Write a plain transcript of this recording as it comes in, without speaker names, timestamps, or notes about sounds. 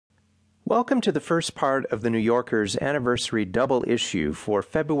Welcome to the first part of the New Yorker's anniversary double issue for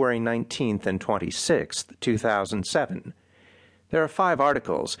February 19th and 26th, 2007. There are 5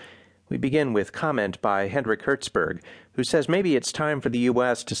 articles. We begin with comment by Hendrik Hertzberg, who says maybe it's time for the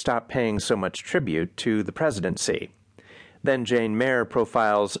U.S. to stop paying so much tribute to the presidency. Then Jane Mayer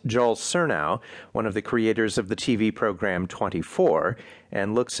profiles Joel Surnow, one of the creators of the TV program 24,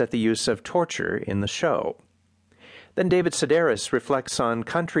 and looks at the use of torture in the show. Then David Sedaris reflects on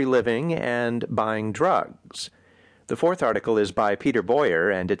country living and buying drugs. The 4th article is by Peter Boyer,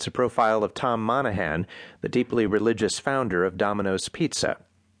 and it's a profile of Tom Monahan, the deeply religious founder of Domino's Pizza.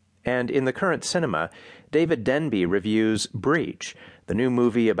 And in the current cinema, David Denby reviews Breach, the new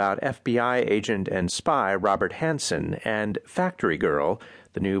movie about FBI agent and spy Robert Hansen, and Factory Girl,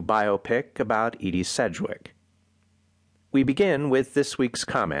 the new biopic about Edie Sedgwick. We begin with this week's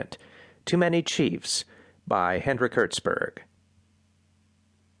comment, Too Many Chiefs, by Hendrik Hertzberg.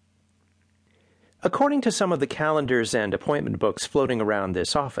 According to some of the calendars and appointment books floating around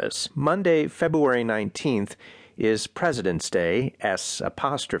this office, Monday, February 19th is President's Day, S'.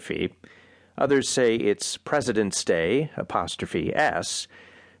 Others say it's President's Day, S'.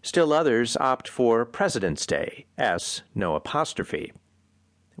 Still others opt for President's Day, S', no apostrophe.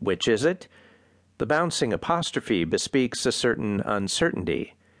 Which is it? The bouncing apostrophe bespeaks a certain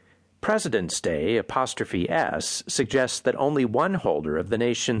uncertainty. President's Day, S', suggests that only one holder of the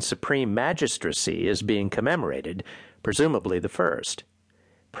nation's supreme magistracy is being commemorated, presumably the first.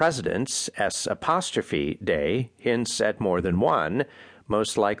 President's S' Day hints at more than one,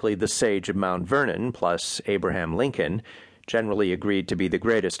 most likely the sage of Mount Vernon plus Abraham Lincoln, generally agreed to be the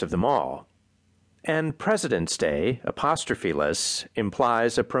greatest of them all. And President's Day, apostropheless,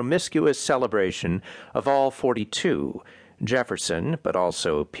 implies a promiscuous celebration of all 42, Jefferson, but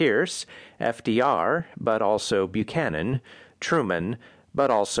also Pierce, FDR, but also Buchanan, Truman,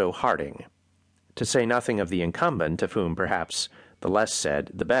 but also Harding. To say nothing of the incumbent, of whom perhaps the less said,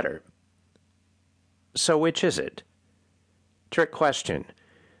 the better. So which is it? Trick question.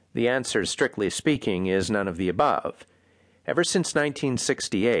 The answer, strictly speaking, is none of the above. Ever since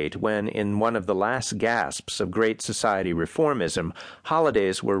 1968, when, in one of the last gasps of Great Society reformism,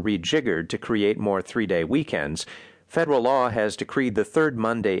 holidays were rejiggered to create more 3-day weekends, federal law has decreed the 3rd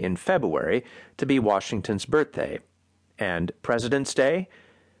Monday in February to be Washington's birthday. And President's Day?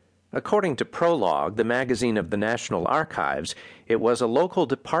 According to Prologue, the magazine of the National Archives, it was a local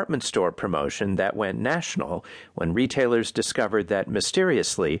department store promotion that went national when retailers discovered that,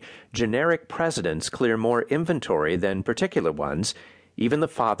 mysteriously, generic presidents clear more inventory than particular ones, even the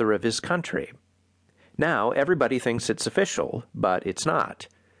father of his country. Now, everybody thinks it's official, but it's not.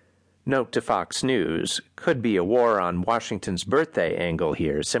 Note to Fox News, could be a war on Washington's birthday angle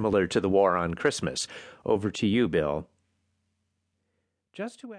here, similar to the war on Christmas. Over to you, Bill. Just to